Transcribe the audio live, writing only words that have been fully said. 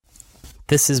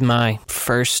This is my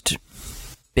first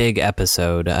big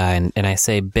episode, and I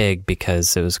say big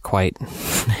because it was quite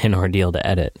an ordeal to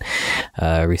edit,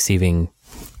 receiving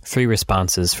 3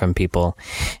 responses from people.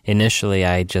 Initially,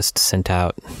 I just sent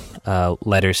out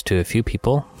letters to a few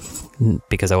people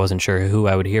because I wasn't sure who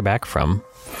I would hear back from.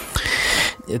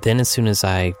 Then as soon as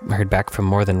I heard back from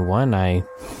more than one, I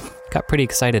got pretty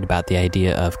excited about the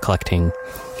idea of collecting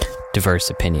diverse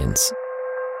opinions.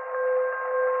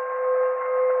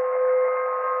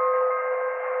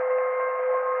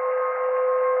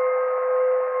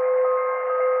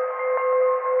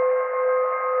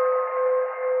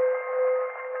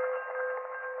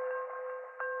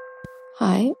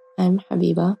 Hi, I'm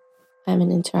Habiba. I'm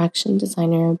an interaction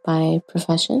designer by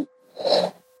profession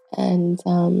and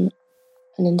an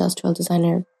industrial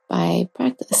designer by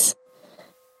practice.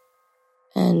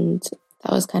 And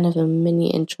that was kind of a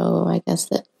mini intro, I guess,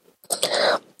 that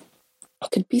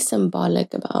could be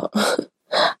symbolic about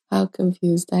how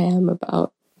confused I am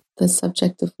about the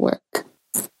subject of work.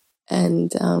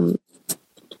 And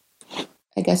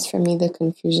I guess for me, the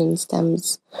confusion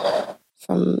stems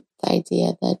from the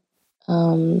idea that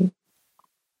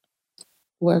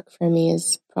work for me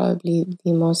is probably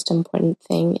the most important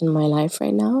thing in my life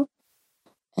right now.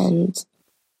 And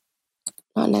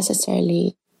I'm not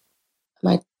necessarily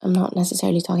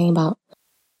talking about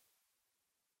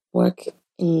work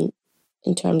in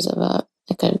terms of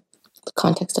the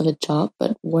context of a job,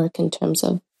 but work in terms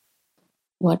of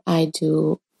what I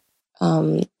do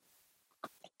that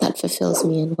fulfills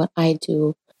me, and what I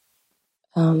do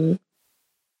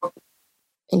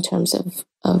in terms of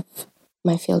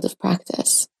my field of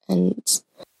practice. And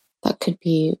that could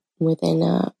be within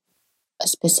a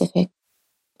specific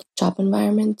job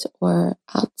environment or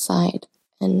outside.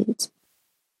 And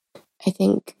I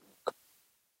think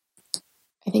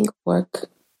work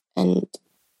and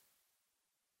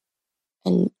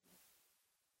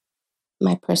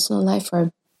my personal life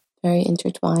are very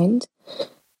intertwined.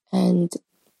 And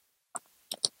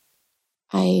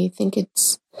I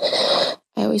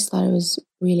always thought it was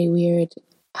really weird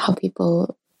how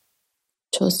people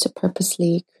chose to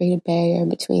purposely create a barrier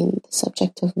between the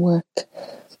subject of work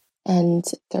and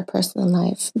their personal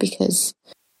life, because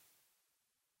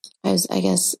I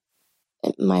guess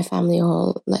my family,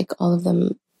 all of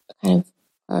them kind of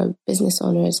are business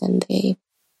owners, and they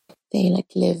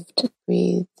lived,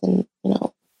 breathed, and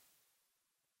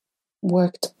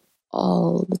worked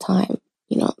all the time.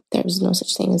 There was no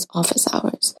such thing as office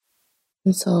hours.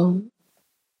 And so,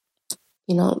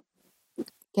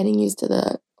 getting used to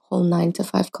the whole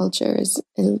 9-to-5 culture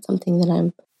isn't something that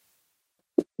I'm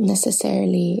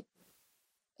necessarily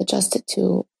adjusted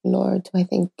to, nor do I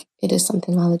think it is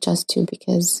something I'll adjust to,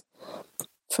 because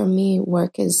for me,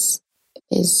 work is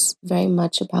very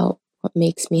much about what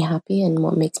makes me happy and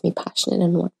what makes me passionate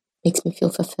and what makes me feel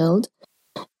fulfilled.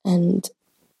 And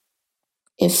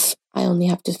if I only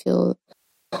have to feel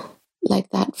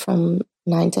like that from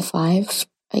 9 to 5,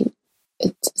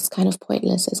 it's kind of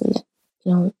pointless, isn't it?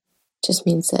 It just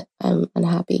means that I'm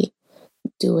unhappy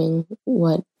doing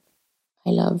what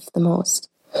I love the most,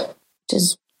 which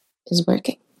is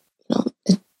working.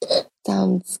 It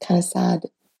sounds kind of sad.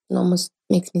 It almost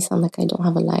makes me sound like I don't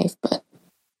have a life, but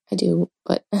I do.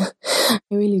 But I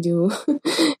really do.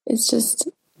 It's just,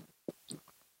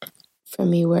 for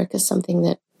me, work is something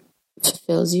that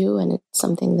fulfills you, and it's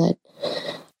something that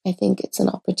I think it's an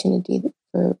opportunity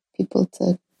for people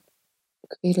to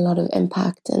create a lot of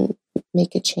impact and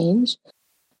make a change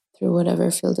through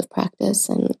whatever field of practice.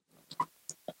 And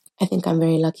I think I'm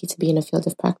very lucky to be in a field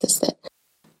of practice that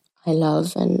I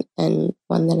love, and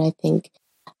one that I think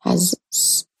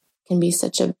can be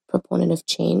such a proponent of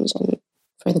change and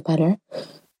for the better.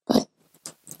 But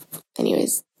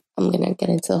anyways, I'm going to get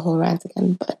into the whole rant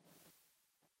again. But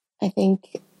I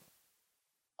think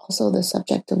also the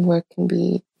subject of work can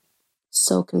be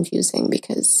so confusing,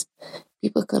 because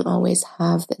people can always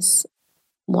have this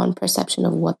one perception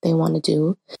of what they want to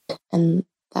do. And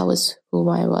that was who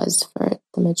I was for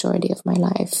the majority of my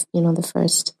life. The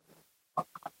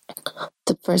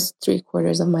first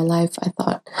 3/4 of my life, I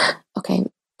thought, okay,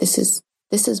 this is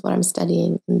what I'm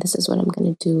studying, and this is what I'm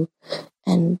going to do.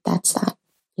 And that's that,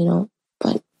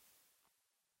 But I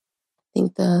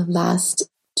think the last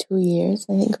 2 years,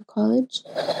 of college,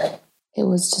 it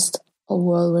was just a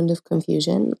whirlwind of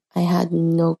confusion. I had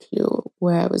no clue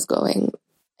where I was going,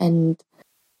 and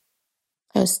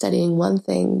I was studying one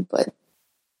thing, but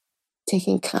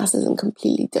taking classes in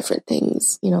completely different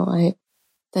things. I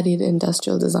studied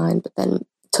industrial design, but then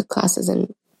took classes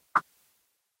in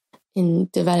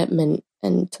development,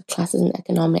 and took classes in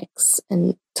economics,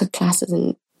 and took classes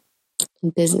in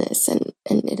business, and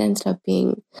it ended up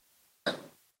being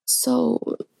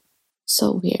so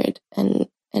weird, and it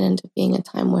ended up being a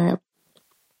time where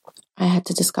I had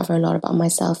to discover a lot about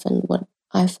myself and what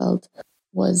I felt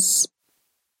was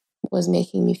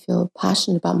making me feel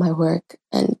passionate about my work.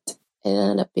 And it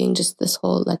ended up being just this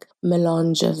whole like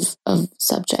melange of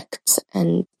subjects.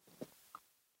 And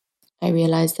I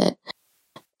realized that,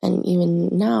 and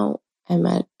even now I'm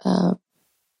at a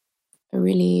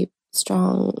really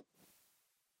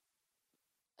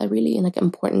like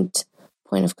important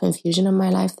point of confusion in my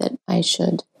life that I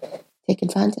should take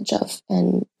advantage of.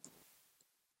 And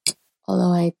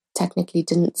although I technically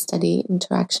didn't study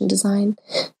interaction design,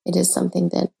 it is something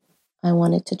that I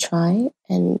wanted to try.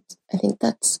 And I think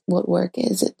that's what work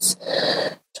is. It's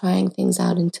trying things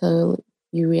out until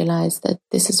you realize that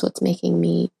this is what's making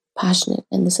me passionate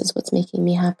and this is what's making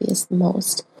me happiest the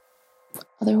most.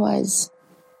 Otherwise,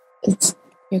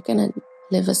 you're going to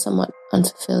live a somewhat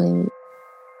unfulfilling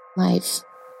life.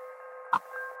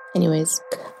 Anyways,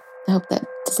 I hope that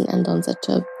doesn't end on such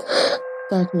a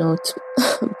dark note,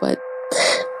 but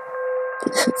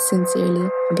sincerely,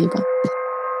 Habiba.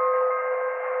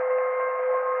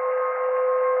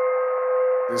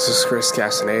 This is Chris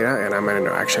Castaneda, and I'm an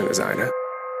interaction designer.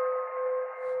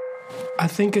 I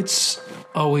think it's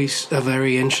always a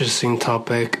very interesting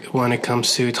topic when it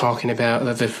comes to talking about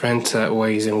the different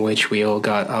ways in which we all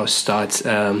got our starts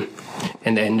in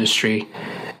the industry.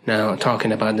 Now,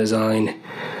 talking about design,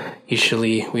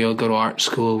 usually we all go to art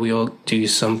school, we all do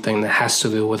something that has to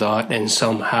do with art, and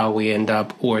somehow we end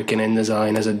up working in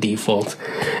design as a default.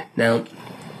 Now,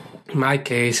 in my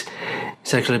case,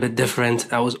 it's actually a bit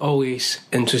different. I was always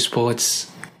into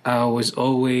sports. I was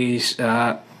always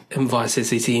in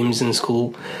varsity teams in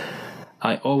school.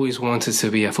 I always wanted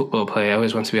to be a football player. I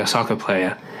always wanted to be a soccer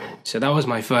player. So that was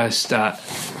my first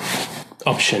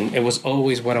option. It was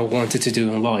always what I wanted to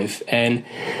do in life. And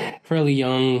fairly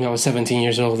young, I was 17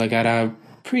 years old, I got a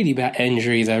pretty bad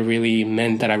injury that really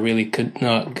meant that I really could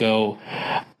not go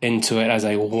into it as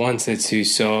I wanted to.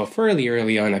 So fairly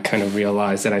early on, I kind of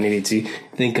realized that I needed to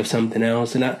think of something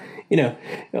else. And I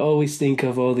always think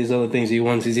of all these other things you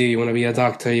want to do. You want to be a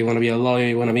doctor, you want to be a lawyer,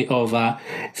 you want to be all that.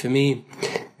 For me,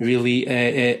 really,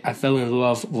 I fell in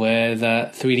love with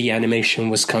 3D animation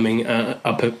was coming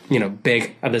up,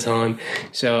 big at the time.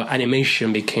 So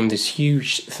animation became this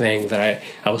huge thing that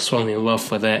I was falling in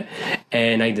love with it.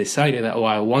 And I decided that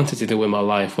what I wanted to do with my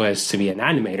life was to be an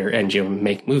animator and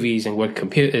make movies and work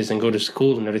computers and go to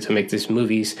school in order to make these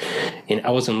movies. And I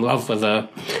was in love with the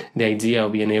idea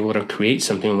of being able to create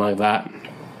something like that.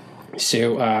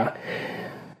 So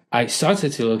I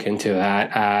started to look into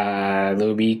that. There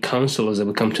would be counselors that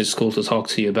would come to school to talk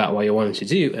to you about what you wanted to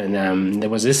do. And there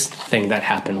was this thing that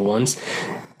happened once.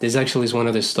 This actually is one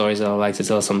of the stories that I like to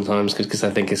tell sometimes because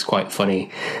I think it's quite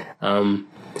funny.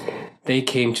 They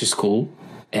came to school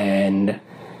and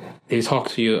they talk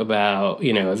to you about,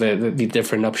 the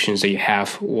different options that you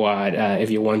have. What if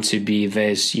you want to be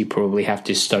this, you probably have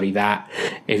to study that.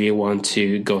 If you want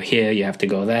to go here, you have to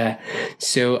go there.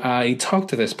 So I talked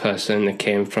to this person that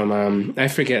came from, I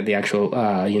forget the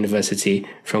actual university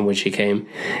from which he came.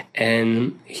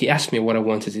 And he asked me what I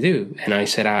wanted to do. And I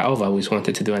said, I've always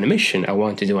wanted to do animation. I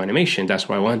want to do animation. That's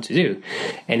what I want to do.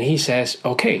 And he says,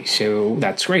 okay, so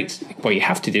that's great. What you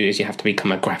have to do is you have to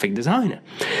become a graphic designer.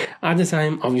 At the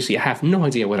time, obviously, I have no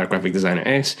idea what a graphic designer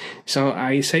is. So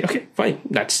I say, okay, fine.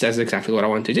 That's exactly what I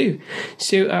want to do.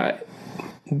 So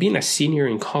being a senior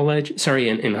in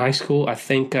in high school, I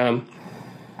think, I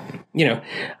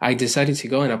decided to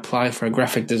go and apply for a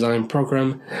graphic design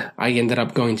program. I ended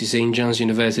up going to St. John's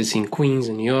University in Queens,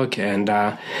 in New York, and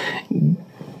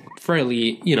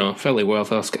fairly well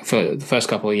for the first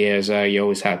couple of years. You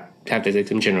always have to take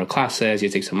some general classes, you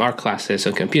take some art classes,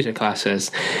 some computer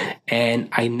classes, and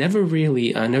I never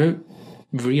realized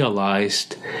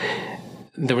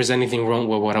there was anything wrong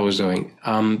with what I was doing.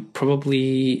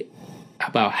 Probably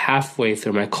about halfway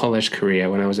through my college career,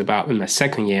 when I was about in my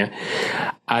second year,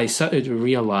 I started to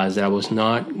realize that I was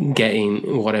not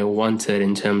getting what I wanted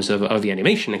in terms of the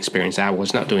animation experience. I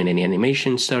was not doing any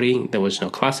animation study. There was no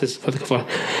classes that were,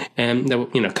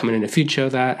 coming in the future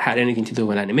that had anything to do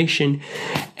with animation.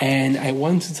 And I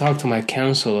wanted to talk to my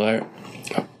counselor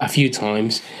a few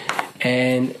times,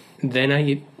 and then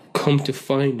I come to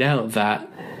find out that,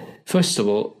 first of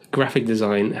all, graphic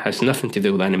design has nothing to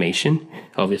do with animation,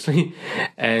 obviously.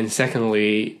 And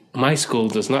secondly, my school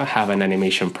does not have an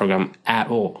animation program at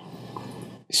all.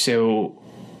 So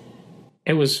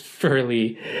it was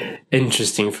fairly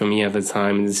interesting for me at the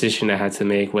time, the decision I had to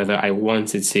make whether I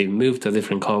wanted to move to a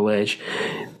different college,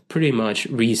 pretty much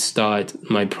restart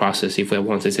my process if I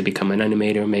wanted to become an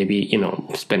animator, maybe,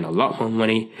 spend a lot more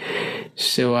money.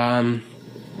 So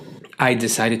I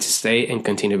decided to stay and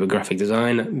continue with graphic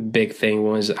design. Big thing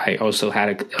was I also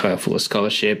had a full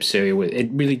scholarship, so it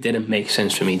really didn't make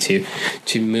sense for me to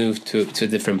move to a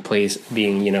different place,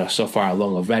 being so far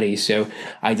along already. So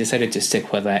I decided to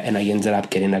stick with that, and I ended up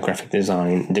getting a graphic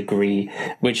design degree,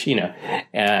 which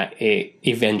it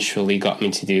eventually got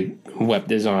me to do web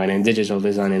design and digital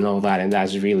design and all that, and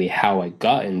that's really how I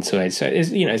got into it. So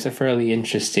it's a fairly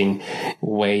interesting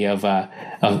way of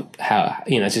how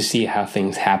to see how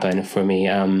things happen for me.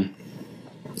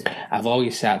 I've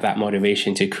always had that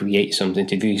motivation to create something,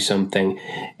 to do something,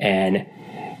 and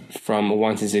from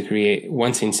wanting to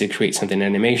create something in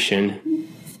animation,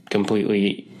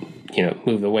 completely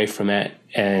moved away from it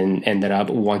and ended up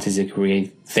wanting to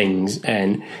create things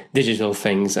and digital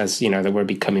things, as they were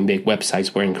becoming big.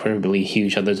 Websites were incredibly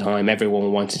huge at the time.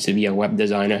 Everyone wanted to be a web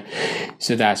designer,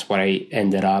 so that's what I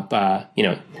ended up that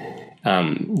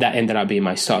ended up being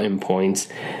my starting point.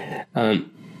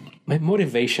 My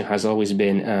motivation has always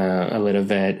been a little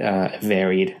bit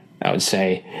varied, I would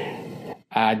say.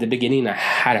 At the beginning, I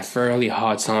had a fairly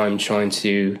hard time trying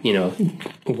to,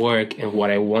 work in what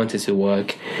I wanted to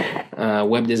work.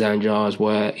 Web design jobs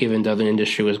were, even though the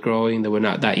industry was growing, they were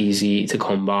not that easy to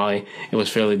come by. It was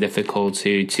fairly difficult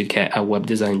to get a web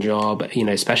design job,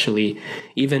 especially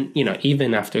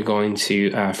even after going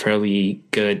to fairly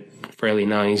good, fairly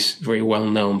nice, very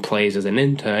well-known place as an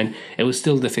intern, it was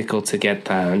still difficult to get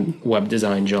a web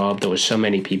design job. There were so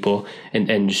many people in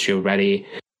the industry already.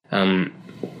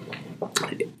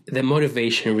 The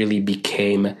motivation really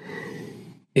became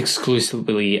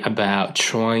exclusively about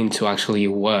trying to actually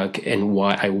work in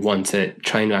what I wanted,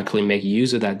 trying to actually make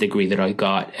use of that degree that I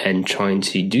got and trying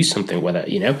to do something with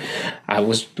it. I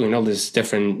was doing all these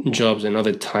different jobs and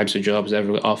other types of jobs,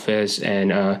 every office,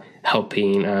 and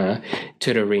helping,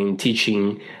 tutoring,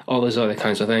 teaching, all those other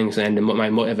kinds of things. And my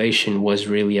motivation was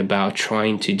really about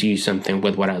trying to do something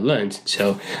with what I learned.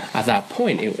 So at that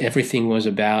point, everything was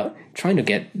about trying to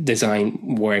get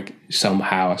design work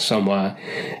somehow, somewhere.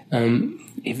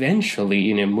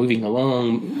 Eventually, moving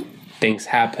along, things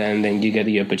happen, and you get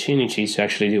the opportunity to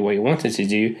actually do what you wanted to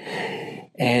do.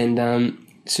 And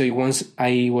so once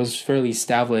I was fairly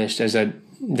established as a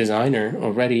designer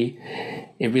already,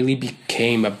 it really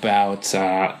became about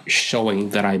showing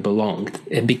that I belonged.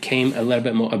 It became a little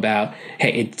bit more about,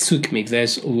 hey, it took me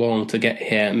this long to get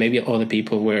here. Maybe other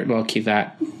people were lucky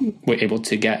that were able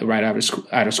to get right out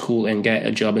of school and get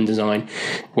a job in design,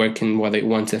 working what they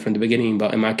wanted from the beginning.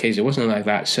 But in my case, it wasn't like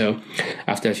that. So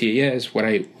after a few years,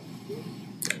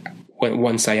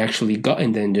 once I actually got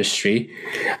in the industry,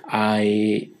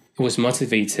 I was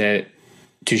motivated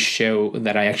to show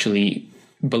that I actually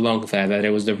belonged there, that it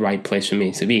was the right place for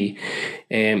me to be.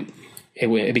 And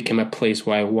it became a place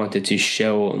where I wanted to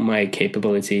show my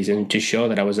capabilities and to show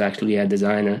that I was actually a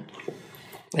designer.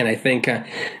 And I think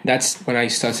that's when I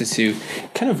started to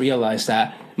kind of realize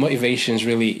that motivations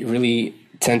really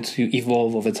tend to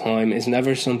evolve over time. It's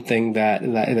never something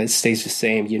that stays the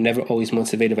same. You're never always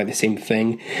motivated by the same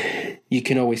thing. You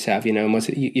can always have,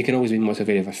 you can always be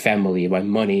motivated by family, by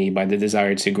money, by the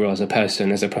desire to grow as a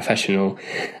person, as a professional,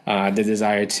 the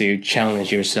desire to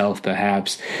challenge yourself,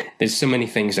 perhaps. There's so many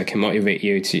things that can motivate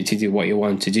you to do what you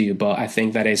want to do. But I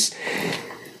think that is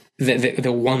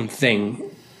the one thing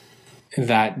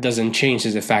that doesn't change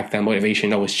is the fact that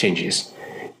motivation always changes.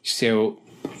 So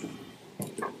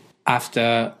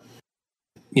after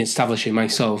establishing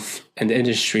myself in the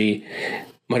industry,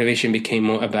 motivation became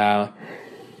more about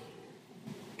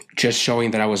just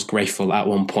showing that I was grateful at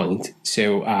one point.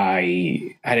 So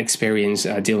I had experience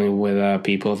dealing with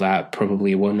people that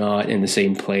probably were not in the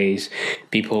same place.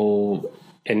 People,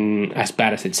 and as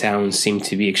bad as it sounds, seem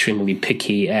to be extremely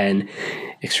picky and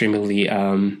extremely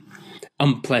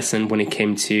unpleasant when it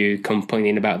came to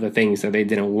complaining about the things that they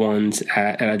didn't want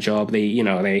at a job.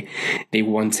 They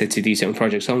wanted to do some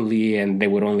projects only, and they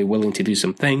were only willing to do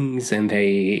some things, and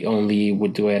they only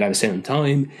would do it at a certain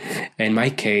time. In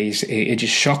my case, it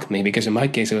just shocked me, because in my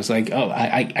case, it was like, oh,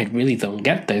 I really don't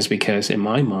get this, because in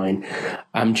my mind,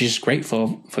 I'm just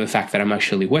grateful for the fact that I'm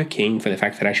actually working, for the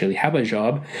fact that I actually have a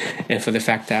job, and for the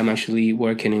fact that I'm actually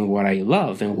working in what I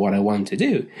love and what I want to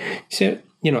do. So,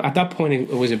 at that point, it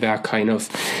was about kind of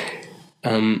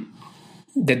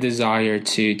the desire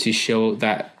to show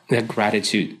that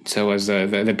gratitude towards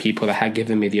the people that had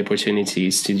given me the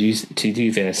opportunities to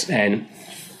do this. And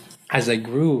as I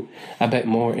grew a bit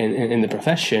more in the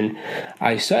profession,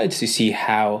 I started to see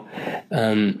how,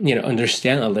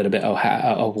 understand a little bit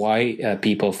of why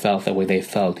people felt the way they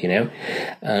felt.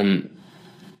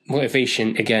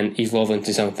 motivation, again, evolved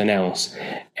into something else.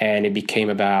 And it became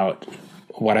about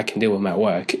what I can do with my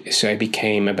work. So it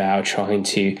became about trying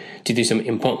to do something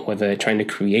important with it, trying to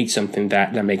create something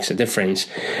that makes a difference.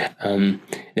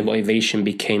 The motivation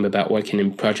became about working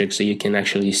in projects that you can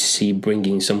actually see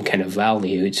bringing some kind of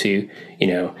value to,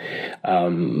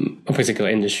 a particular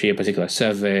industry, a particular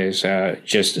service,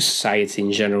 just society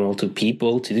in general, to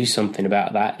people, to do something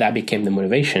about that. That became the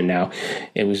motivation. Now,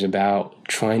 it was about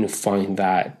trying to find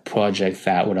that project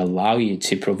that would allow you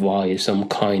to provide some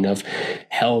kind of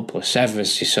help or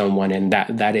service to someone, and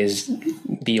that is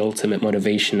the ultimate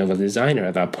motivation of a designer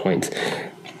at that point.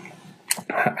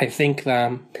 I think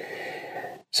that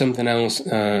something else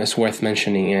is worth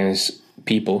mentioning is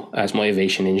people as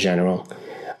motivation in general.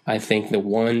 I think the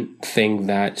one thing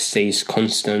that stays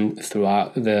constant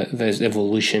throughout the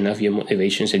evolution of your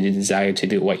motivations and your desire to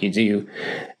do what you do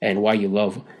and why you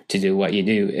love to do what you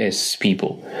do is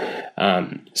people.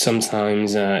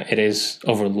 Sometimes it is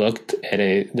overlooked.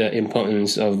 The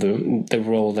importance of the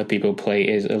role that people play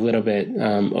is a little bit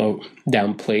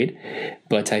downplayed,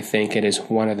 but I think it is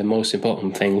one of the most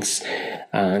important things.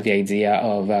 The idea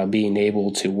of being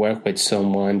able to work with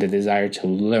someone, the desire to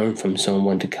learn from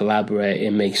someone, to collaborate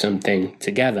and make something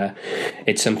together,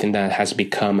 it's something that has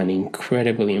become an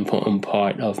incredibly important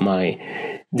part of my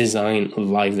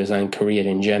life design career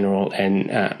in general, and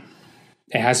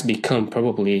it has become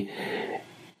probably,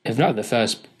 if not the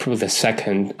first, probably the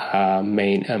second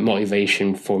main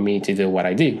motivation for me to do what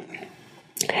I do.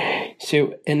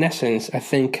 So in essence, I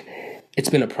think it's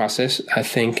been a process. I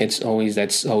think that's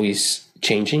always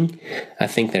changing. I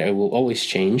think that it will always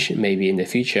change. Maybe in the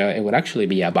future it would actually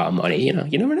be about money.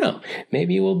 You never know.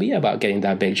 Maybe it will be about getting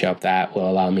that big job that will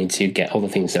allow me to get all the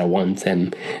things that I want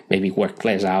and maybe work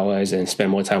less hours and spend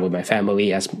more time with my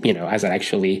family as I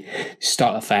actually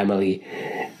start a family.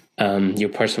 Your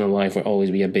personal life will always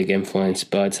be a big influence,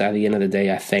 but at the end of the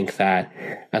day, I think that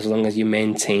as long as you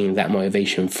maintain that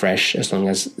motivation fresh, as long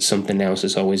as something else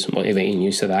is always motivating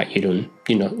you so that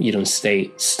you don't stay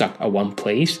stuck at one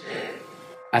place,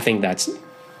 I think that's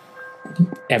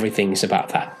everything is about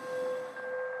that.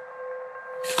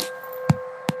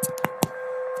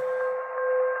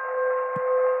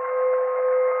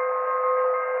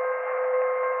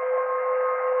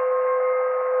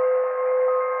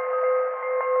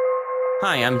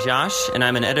 Hi, I'm Josh, and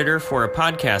I'm an editor for a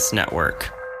podcast network.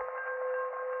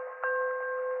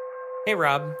 Hey,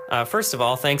 Rob. First of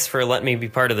all, thanks for letting me be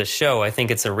part of the show. I think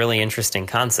it's a really interesting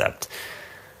concept.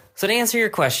 So to answer your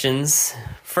questions,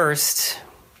 first,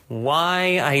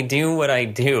 why I do what I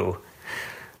do.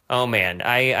 Oh man,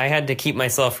 I had to keep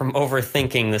myself from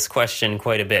overthinking this question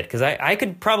quite a bit, because I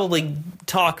could probably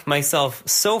talk myself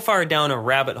so far down a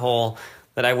rabbit hole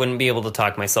that I wouldn't be able to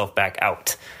talk myself back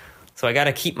out. So I got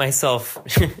to keep myself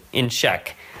in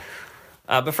check.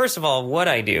 But first of all, what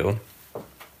I do.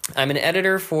 I'm an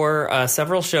editor for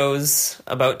several shows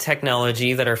about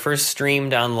technology that are first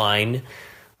streamed online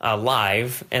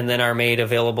live and then are made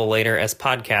available later as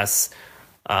podcasts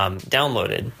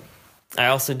downloaded. I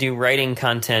also do writing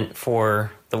content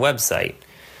for the website.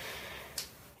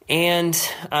 And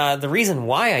the reason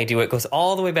why I do it goes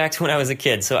all the way back to when I was a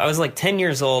kid. So I was like 10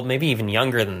 years old, maybe even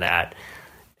younger than that.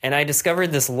 And I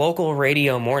discovered this local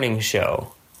radio morning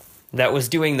show that was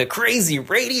doing the crazy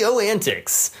radio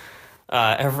antics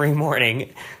every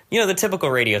morning. The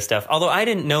typical radio stuff. Although I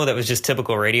didn't know that was just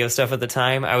typical radio stuff at the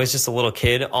time. I was just a little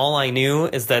kid. All I knew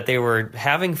is that they were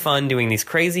having fun doing these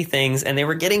crazy things and they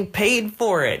were getting paid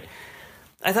for it.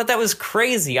 I thought that was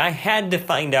crazy. I had to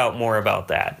find out more about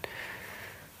that.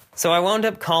 So I wound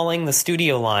up calling the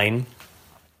studio line.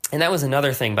 And that was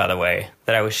another thing, by the way,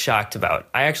 that I was shocked about.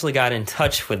 I actually got in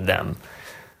touch with them.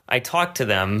 I talked to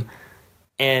them,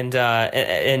 and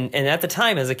at the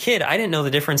time, as a kid, I didn't know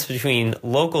the difference between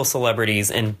local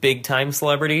celebrities and big-time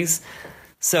celebrities.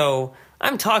 So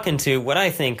I'm talking to what I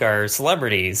think are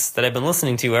celebrities that I've been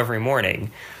listening to every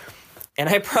morning. And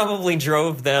I probably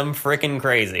drove them frickin'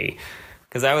 crazy,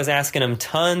 because I was asking them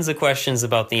tons of questions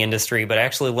about the industry, but I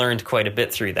actually learned quite a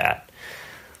bit through that.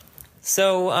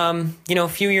 So, a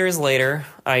few years later,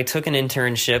 I took an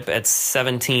internship at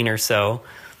 17 or so,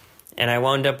 and I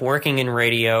wound up working in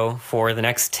radio for the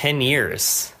next 10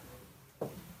 years.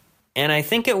 And I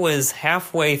think it was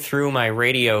halfway through my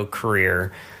radio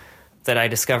career that I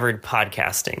discovered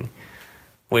podcasting,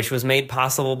 which was made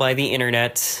possible by the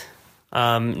internet.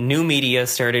 New media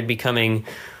started becoming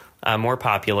more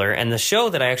popular, and the show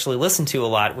that I actually listened to a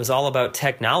lot was all about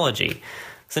technology.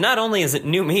 So not only is it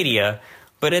new media,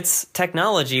 but it's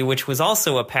technology, which was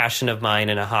also a passion of mine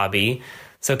and a hobby.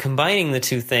 So combining the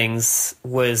two things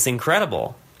was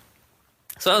incredible.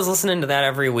 So I was listening to that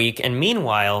every week, and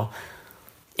meanwhile,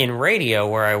 in radio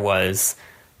where I was,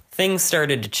 things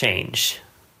started to change.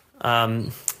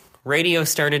 Radio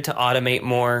started to automate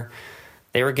more.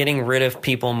 They were getting rid of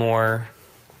people more.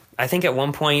 I think at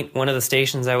one point, one of the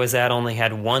stations I was at only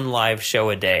had one live show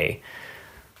a day,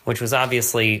 which was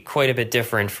obviously quite a bit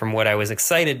different from what I was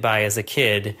excited by as a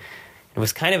kid. It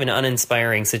was kind of an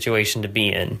uninspiring situation to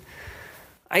be in.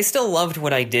 I still loved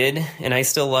what I did, and I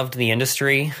still loved the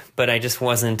industry, but I just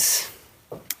wasn't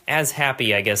as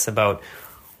happy, I guess, about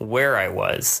where I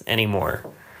was anymore.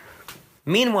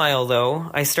 Meanwhile,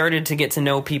 though, I started to get to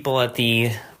know people at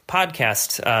the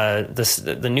podcast,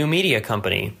 the new media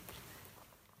company.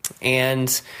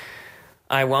 And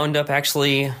I wound up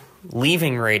actually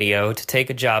leaving radio to take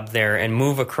a job there and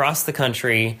move across the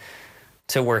country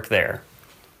to work there.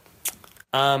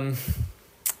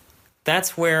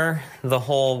 That's where the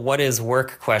whole what is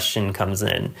work question comes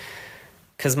in.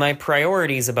 Because my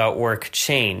priorities about work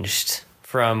changed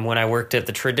from when I worked at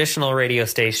the traditional radio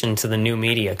station to the new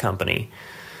media company.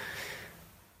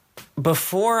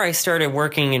 Before I started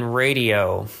working in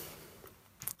radio,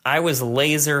 I was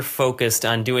laser focused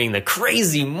on doing the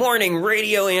crazy morning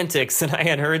radio antics that I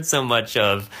had heard so much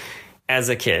of as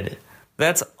a kid.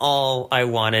 That's all I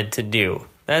wanted to do.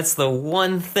 That's the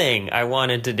one thing I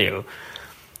wanted to do.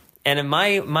 And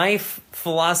my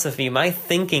philosophy, my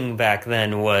thinking back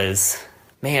then was,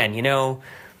 man,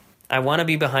 I want to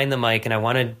be behind the mic and I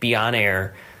want to be on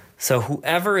air. So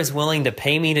whoever is willing to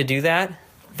pay me to do that,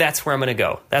 that's where I'm going to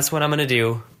go. That's what I'm going to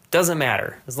do. Doesn't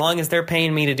matter. As long as they're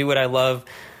paying me to do what I love,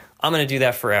 I'm going to do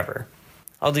that forever.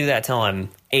 I'll do that till I'm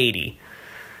 80.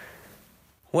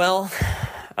 Well,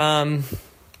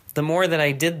 the more that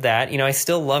I did that, I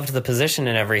still loved the position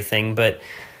and everything, but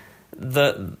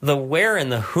the where and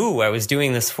the who I was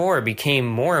doing this for became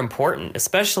more important,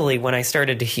 especially when I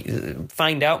started to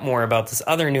find out more about this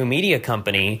other new media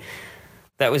company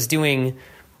that was doing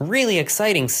really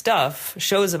exciting stuff,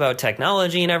 shows about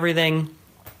technology and everything.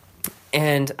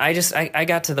 And I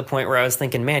got to the point where I was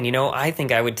thinking, man, I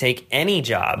think I would take any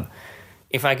job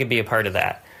if I could be a part of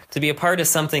that. To be a part of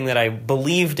something that I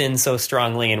believed in so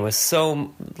strongly and was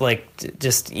so,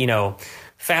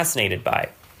 fascinated by.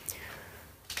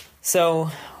 So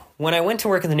when I went to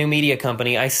work at the new media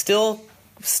company, I still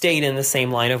stayed in the same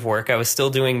line of work. I was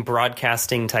still doing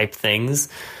broadcasting type things.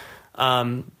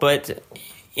 But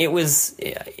it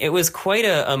was quite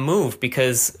a move,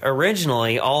 because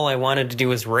originally all I wanted to do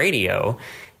was radio,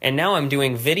 and now I'm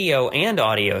doing video and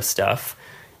audio stuff,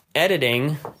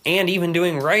 editing, and even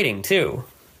doing writing too.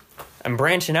 I'm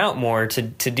branching out more to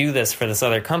do this for this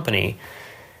other company,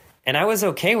 and I was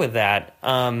okay with that.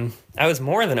 I was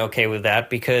more than okay with that,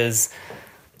 because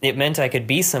it meant I could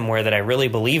be somewhere that I really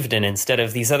believed in, instead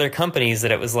of these other companies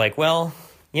that it was like, well,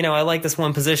 I like this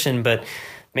one position, but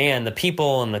man, the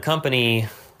people and the company,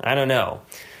 I don't know.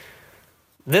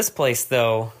 This place,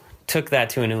 though, took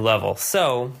that to a new level.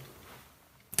 So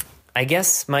I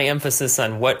guess my emphasis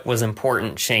on what was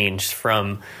important changed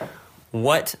from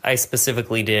what I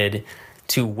specifically did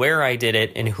to where I did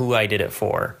it and who I did it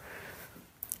for.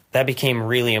 That became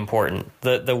really important.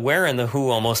 The where and the who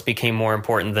almost became more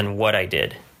important than what I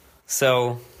did.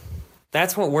 So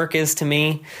that's what work is to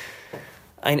me.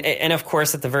 And of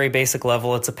course, at the very basic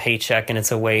level, it's a paycheck, and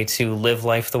it's a way to live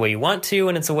life the way you want to,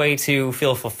 and it's a way to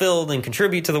feel fulfilled and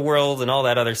contribute to the world and all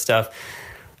that other stuff.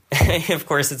 Of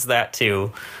course, it's that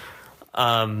too.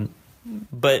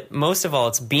 But most of all,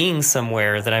 it's being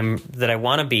somewhere that I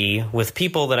want to be, with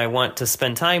people that I want to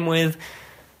spend time with,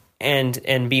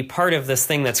 and be part of this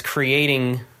thing that's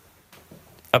creating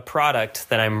a product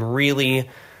that I'm really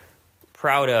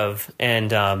proud of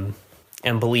and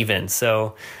believe in.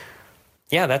 So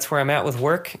yeah, that's where I'm at with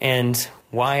work and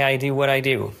why I do what I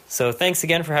do. So thanks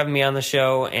again for having me on the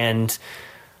show, and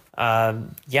talk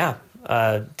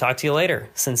to you later.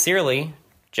 Sincerely,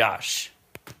 Josh.